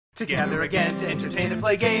Together again to entertain and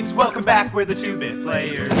play games. Welcome back, we're the 2-Bit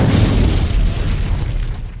Players.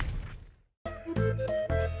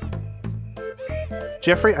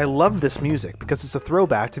 Jeffrey, I love this music because it's a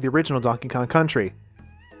throwback to the original Donkey Kong Country.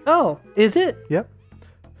 Oh, is it? Yep.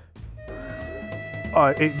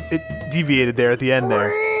 It deviated there at the end there.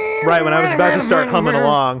 Right when I was about to start humming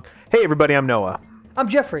along. Hey everybody, I'm Noah. I'm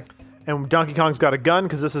Jeffrey. And Donkey Kong's got a gun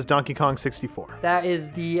because this is Donkey Kong 64. That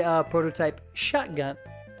is the prototype shotgun.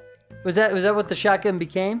 Was that what the shotgun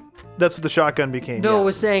became? That's what the shotgun became. Noah yeah.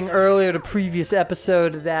 was saying earlier in a previous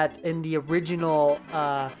episode that in the original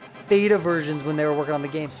beta versions when they were working on the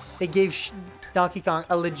game, they gave Donkey Kong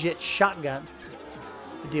a legit shotgun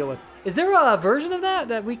to deal with. Is there a version of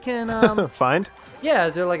that we can find? Yeah,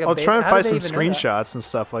 is there like a I'll beta? try and How find do some they even know that? screenshots and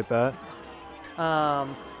stuff like that.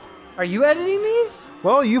 Are you editing these?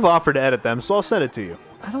 Well, you've offered to edit them, so I'll send it to you.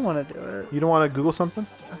 I don't want to do it. You don't want to Google something?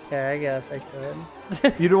 Okay, I guess I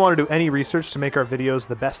could. You don't want to do any research to make our videos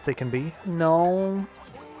the best they can be? No.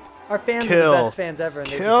 Our fans are Kill. the best fans ever. And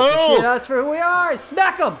they Kill. just appreciate us for who we are.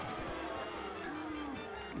 Smack them.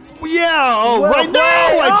 Yeah! Oh, Well right now!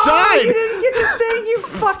 played. I died! You didn't get the thing, you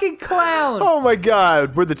fucking clown! Oh my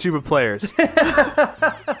god, we're the 2-Bit Players.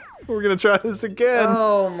 We're gonna try this again.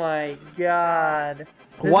 Oh my god.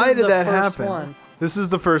 This Why is did the that first happen? one. This is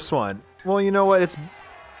the first one. Well, you know what?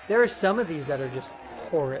 There are some of these that are just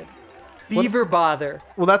horrid. Beaver Bother.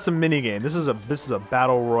 Well, that's a mini game. This is a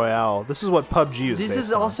battle royale. This is what PUBG is. This based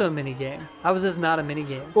is on. also a mini game. How is this not a mini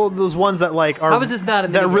game? Well, those ones that like are How is this not a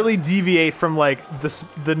that minigame? really deviate from like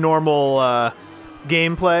the normal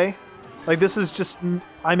gameplay. Like this is just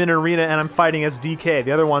I'm in an arena and I'm fighting as DK.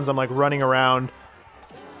 The other ones I'm like running around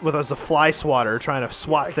with as a fly swatter trying to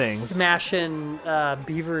swat Like things. smashing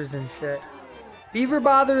beavers and shit. Beaver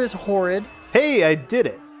Bother is horrid. Hey, I did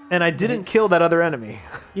it, and I didn't kill that other enemy.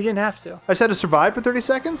 You didn't have to. I just had to survive for 30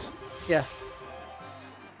 seconds. Yeah.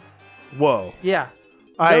 Whoa. Yeah.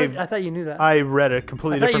 I thought you knew that. I read a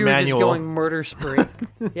completely I thought different you were manual. just going murder spree.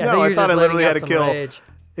 Yeah, No, you I were thought just I literally letting out had to some kill rage.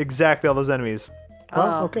 exactly all those enemies.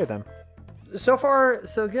 Well, okay then. So far,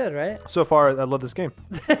 so good, right? So far, I love this game.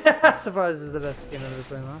 So far, this is the best game I've ever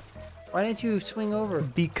played. Huh? Why didn't you swing over?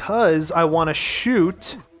 Because I want to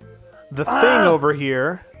shoot the thing over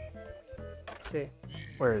here. Let's see.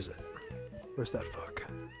 Where is it? Where's that fuck?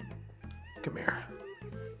 Come here.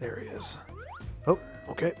 There he is. Oh,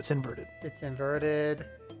 okay, it's inverted. It's inverted.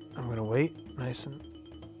 I'm gonna wait. Nice and.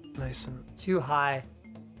 Too high.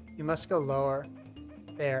 You must go lower.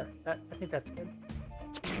 There. I think that's good.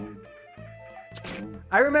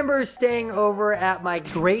 I remember staying over at my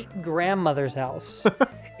great-grandmother's house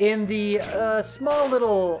in the small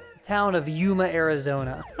little town of Yuma,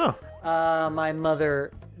 Arizona. Oh. My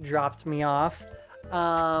mother dropped me off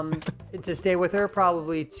to stay with her,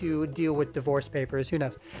 probably to deal with divorce papers. Who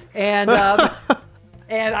knows? And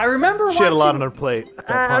and I remember She had a lot on her plate. At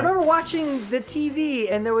that I point. remember watching the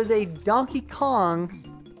TV, and there was a Donkey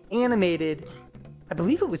Kong animated. I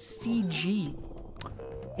believe it was CG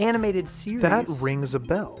animated series. That rings a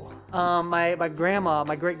bell. My grandma,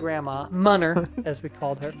 my great grandma, Munner, as we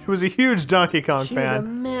called her. She was a huge Donkey Kong She was a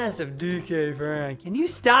fan. massive DK fan. Can you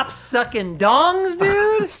stop sucking dongs,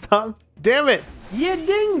 dude? Stop! Damn it! You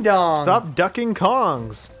ding dong. Stop ducking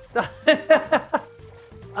Kongs.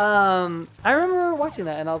 I remember watching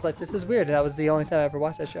that, and I was like, "This is weird." And that was the only time I ever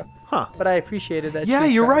watched that show. Huh? But I appreciated that. Yeah,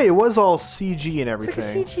 she you're tried. right. It was all CG and It's everything.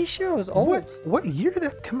 like a CG show. It was old. What year did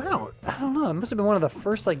that come out? I don't know. It must have been one of the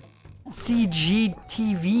first like CG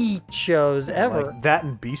TV shows ever. Like that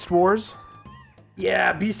and Beast Wars?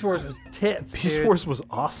 Yeah, Beast Wars was tits. Beast dude. Wars was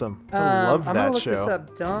awesome. I love I'm gonna that look show. this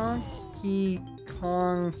up. Donkey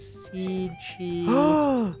Kong CG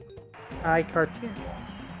iCartoon.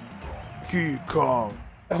 Donkey Kong.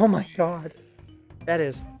 Oh my god, that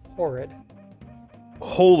is horrid.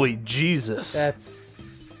 Holy Jesus. That's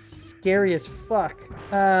scary as fuck.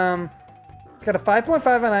 It's got a 5.5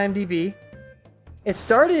 on IMDb. It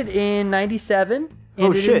started in '97.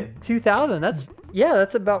 Oh, shit. In 2000.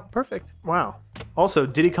 That's about perfect. Wow. Also,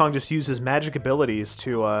 Diddy Kong just used his magic abilities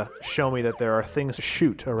to show me that there are things to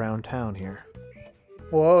shoot around town here.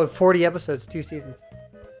 Whoa, 40 episodes, 2 seasons.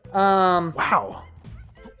 Wow.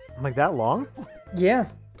 I'm like that long? Yeah.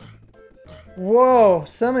 Whoa,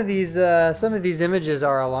 some of these images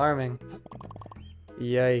are alarming.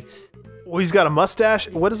 Yikes. Well, he's got a mustache.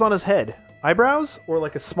 What is on his head? Eyebrows? Or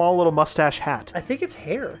like a small little mustache hat? I think it's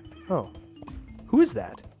hair. Oh. Who is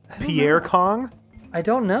that? don't Pierre know. Kong? I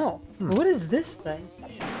don't know. What is this thing?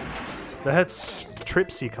 That's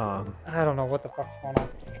Tripsy Kong. I don't know what the fuck's going on.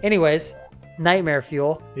 Anyways, Nightmare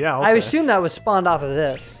Fuel. Yeah, I'll I say. assume that was spawned off of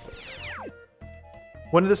this.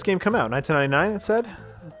 When did this game come out? 1999, it said?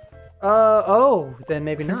 Oh, then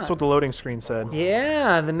maybe I think not. that's what the loading screen said.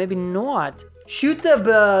 Yeah, then maybe not. Shoot the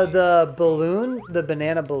balloon, the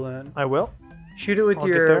banana balloon. I will. Shoot it with I'll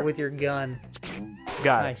get there. your gun.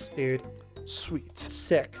 Got Nice, dude. it. Sweet.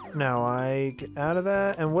 Sick. Now I get out of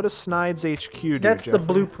that. And what does Snides HQ do? That's the Jeffrey?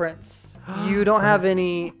 blueprints. You don't have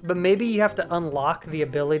any, but maybe you have to unlock the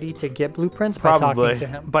ability to get blueprints by Probably talking to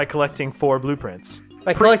him. by collecting 4 blueprints.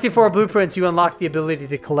 By collecting 4 blueprints, you unlock the ability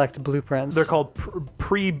to collect blueprints. They're called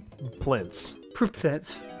pre-plints.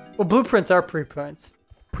 Preprints. Well, blueprints are preprints.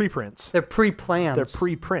 Preprints. They're pre-plans. They're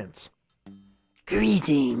pre-prints.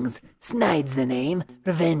 Greetings. Snide's the name.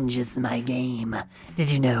 Revenge is my game.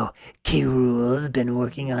 Did you know K. Rool's been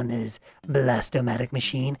working on his blastomatic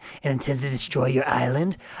machine and intends to destroy your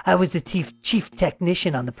island? I was the chief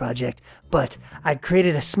technician on the project, but I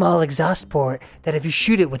created a small exhaust port that if you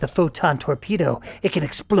shoot it with a photon torpedo, it can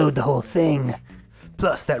explode the whole thing.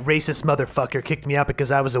 Plus, that racist motherfucker kicked me out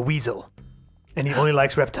because I was a weasel. And he only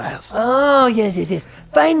likes reptiles. Oh, yes.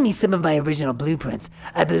 Find me some of my original blueprints.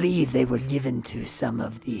 I believe they were given to some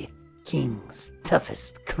of the king's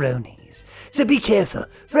toughest cronies. So be careful.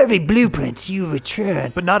 For every blueprint you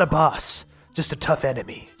return, But not a boss. Just a tough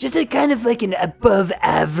enemy. just a kind of like an above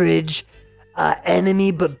average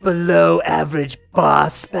enemy, but below average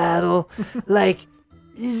boss battle.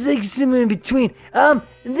 It's like somewhere in between.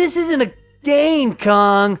 This isn't a game,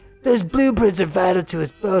 Kong. Those blueprints are vital to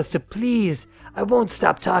us both, so please, I won't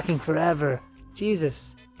stop talking forever.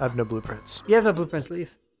 Jesus. I have no blueprints. You have no blueprints,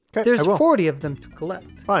 leave. Okay, There's I will. 40 of them to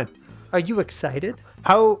collect. Fine. Are you excited?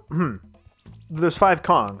 How? There's 5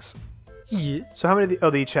 Kongs. Yes. So how many?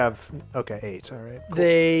 They each have. Okay, 8. All right. Cool.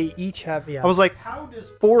 They each have, yeah. I was like, how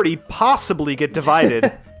does 40 possibly get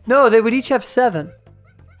divided? No, they would each have 7.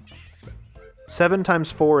 7 times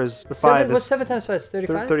 4 is 5. What's Is 7 times 5? It's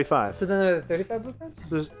 35? 35. So then there are 35 blueprints?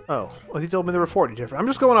 Well, you told me there were 40, Jeffrey. I'm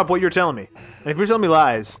just going off what you're telling me. And if you're telling me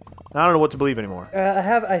lies, I don't know what to believe anymore.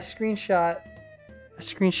 I screenshot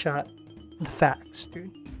the facts,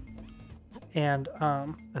 dude. And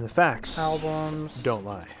And the facts albums, don't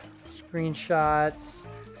lie. screenshots.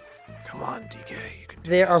 Come on, DK. You can do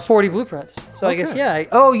There this. are 40 blueprints. So I guess, Okay. yeah.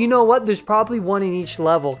 Oh, you know what? There's probably one in each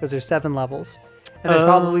level because there's 7 levels. And there's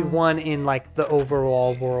probably one in like the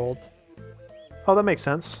overall world. Oh, that makes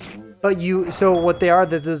sense. But so what they are,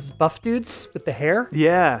 they're those buff dudes with the hair.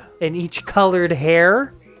 Yeah. And each colored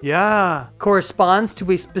hair Yeah. corresponds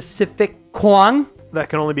to a specific Kong. That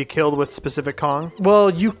can only be killed with specific Kong.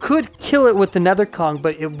 Well, you could kill it with another Kong,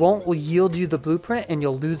 but it won't yield you the blueprint and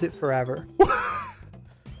you'll lose it forever.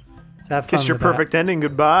 So have fun Kiss your with that. perfect ending.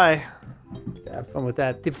 Goodbye. So have fun with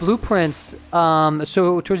that. The blueprints,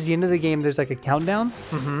 so towards the end of the game, there's like a countdown.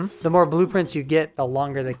 Mm-hmm. The more blueprints you get, the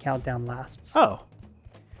longer the countdown lasts. Oh.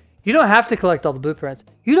 You don't have to collect all the blueprints.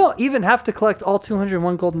 You don't even have to collect all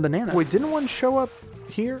 201 golden bananas. Wait, didn't one show up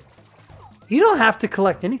here? You don't have to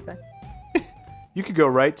collect anything. You could go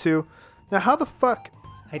right to. Now, how the fuck?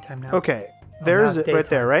 It's nighttime now. Okay. now There's it's it right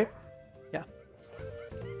there, right? Yeah.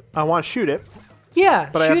 I want to shoot it, Yeah,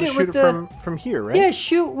 but I shoot have to it shoot with it from here, right? Yeah,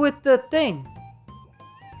 shoot with the thing.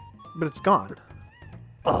 But it's gone.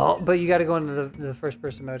 Oh, but you got to go into the first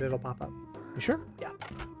person mode. It'll pop up. You sure? Yeah.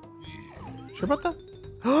 Sure about that?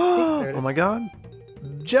 there it Oh is. my god.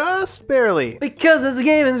 Just barely. Because this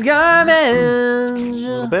game is garbage. A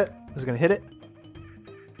little bit. Is it going to hit it?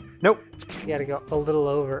 Nope. You got to go a little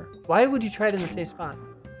over. Why would you try it in the same spot?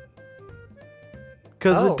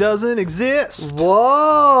 Because Oh. it doesn't exist.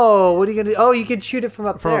 Whoa! What are you gonna do? Oh, you can shoot it from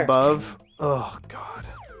up From there. above. Oh god.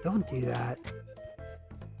 Don't do that.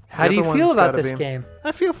 How do The you other feel one's about gotta this be- game?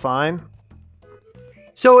 I feel fine.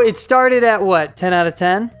 So it started at what? 10 out of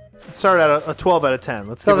 10? It started at a 12 out of 10.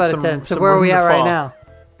 Let's 12 give it out some of 10. So some where are room we to at right fall. now?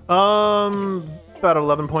 About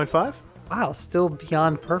 11.5. Wow, still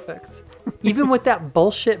beyond perfect. Even with that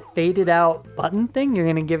bullshit faded out button thing, you're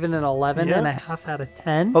gonna give it an 11 Yeah. and a half out of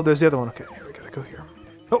 10? Oh, there's the other one. Okay, here we gotta go here.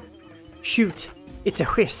 Oh, Shoot. It's a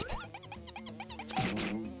wisp.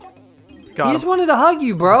 got He him. just wanted to hug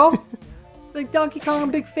you, bro. Like Donkey Kong, I'm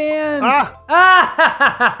a big fan. Ah!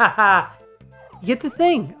 Ah! Get the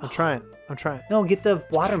thing. I'm trying. I'm trying. No, get the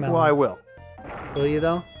watermelon. Well, I will. Will you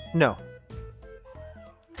though? No.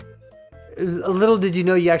 A little did you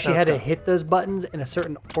know you actually That's had to good. hit those buttons in a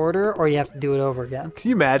certain order, or you have to do it over again. Can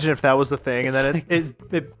you imagine if that was the thing and then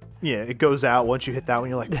it goes out once you hit that one?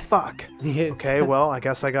 You're like, fuck. Yes. Okay, well, I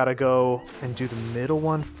guess I gotta go and do the middle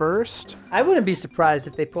one first. I wouldn't be surprised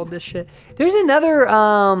if they pulled this shit. There's another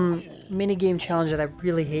mini game challenge that I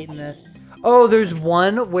really hate in this. Oh, there's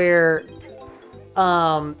one where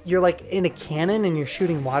you're like in a cannon and you're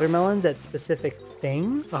shooting watermelons at specific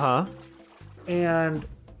things. Uh huh. And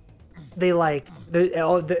they like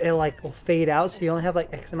it like will fade out, so you only have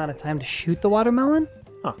like X amount of time to shoot the watermelon.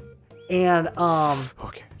 Huh. And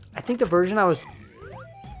Okay. I think the version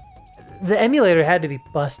the emulator had to be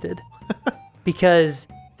busted because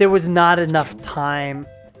there was not enough time.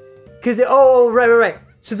 Because right.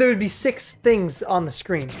 So there would be 6 things on the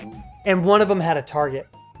screen, and one of them had a target,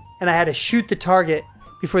 and I had to shoot the target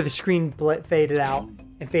before the screen faded out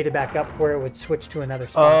and faded back up where it would switch to another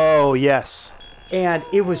spot. Oh, yes. And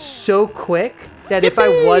it was so quick that if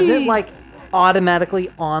I wasn't like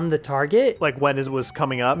automatically on the target, Like when it was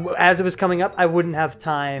coming up? as it was coming up, I wouldn't have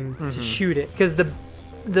time to shoot it because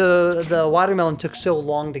the watermelon took so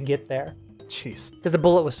long to get there Jeez. because the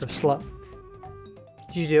bullet was so slow.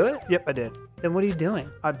 Did you do it? Yep, I did. Then what are you doing?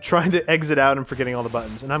 I'm trying to exit out and forgetting all the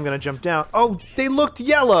buttons, and I'm going to jump down. Oh, they looked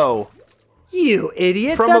yellow! You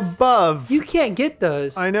idiot! From above. You can't get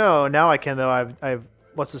those. I know. Now I can, though. I've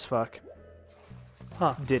what's this fuck?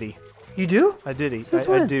 Huh? Diddy. You do? I Diddy. Since I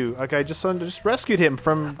when? do. Like, I just rescued him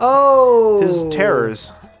from Oh. his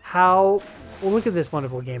terrors. How? Well, look at this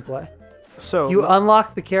wonderful gameplay. So You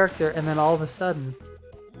unlock the character, and then all of a sudden,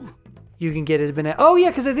 you can get his banana. Oh yeah,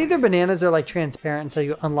 because I think their bananas are like transparent until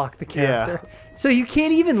you unlock the character. So you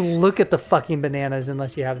can't even look at the fucking bananas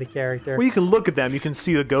unless you have the character. well, you can look at them. You can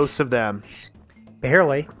see the ghosts of them.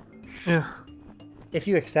 Barely. Yeah. If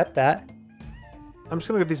you accept that. I'm just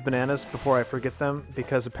gonna get these bananas before I forget them,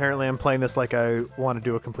 because apparently I'm playing this like I want to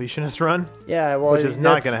do a completionist run. Yeah, well, Which is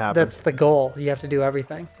not gonna happen. That's the goal. You have to do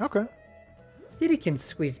everything. Okay. Diddy can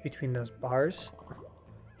squeeze between those bars.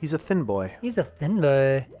 He's a thin boy. He's a thin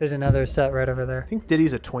boy. There's another set right over there. I think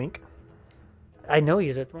Diddy's a twink. I know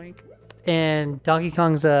he's a twink. And Donkey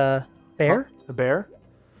Kong's a bear? Huh? A bear?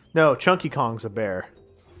 No, Chunky Kong's a bear.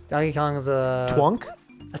 Donkey Kong's a... Twunk?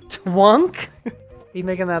 A twunk? Are you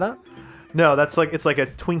making that up? No, it's like a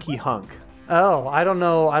Twinkie hunk. Oh, I don't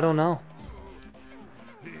know.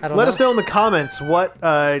 Let us know in the comments what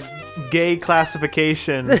gay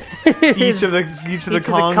classification each of the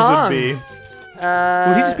Kongs would be.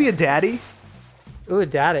 Would he just be a daddy? Ooh,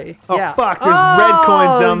 daddy. Oh, yeah. fuck, there's red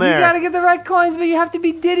coins down there. You gotta get the red coins, but you have to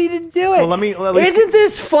be Diddy to do it. Well, let me at least... Isn't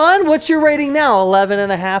this fun? What's your rating now?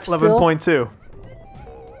 11.5 still? 11.2.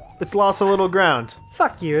 It's lost a little ground.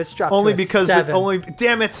 Fuck you, it's dropped Only to a because... 7.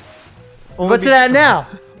 Damn it! What's it at now?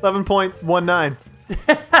 11.19.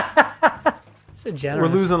 So generous.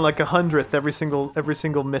 We're losing like 100th every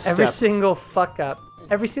single misstep. Every single fuck up.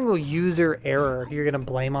 Every single user error you're gonna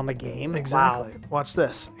blame on the game. Exactly. Wow. Watch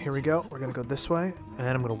this. Here we go. We're gonna go this way, and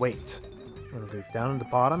then I'm gonna wait. I'm gonna go down to the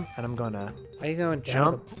bottom, and I'm gonna Why are you going down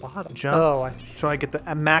jump, to the bottom? jump. Oh, Try to get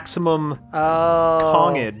the maximum oh.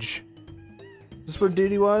 Kongage. Is this where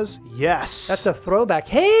Diddy was? Yes. That's a throwback.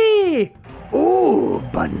 Hey! Ooh,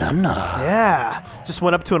 banana. Yeah. Just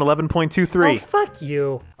went up to an 11.23. Oh, fuck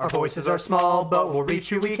you. Our voices are small, but we'll reach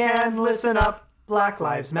who we can. Listen up, Black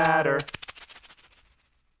Lives Matter.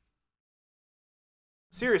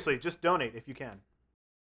 Seriously, just donate if you can.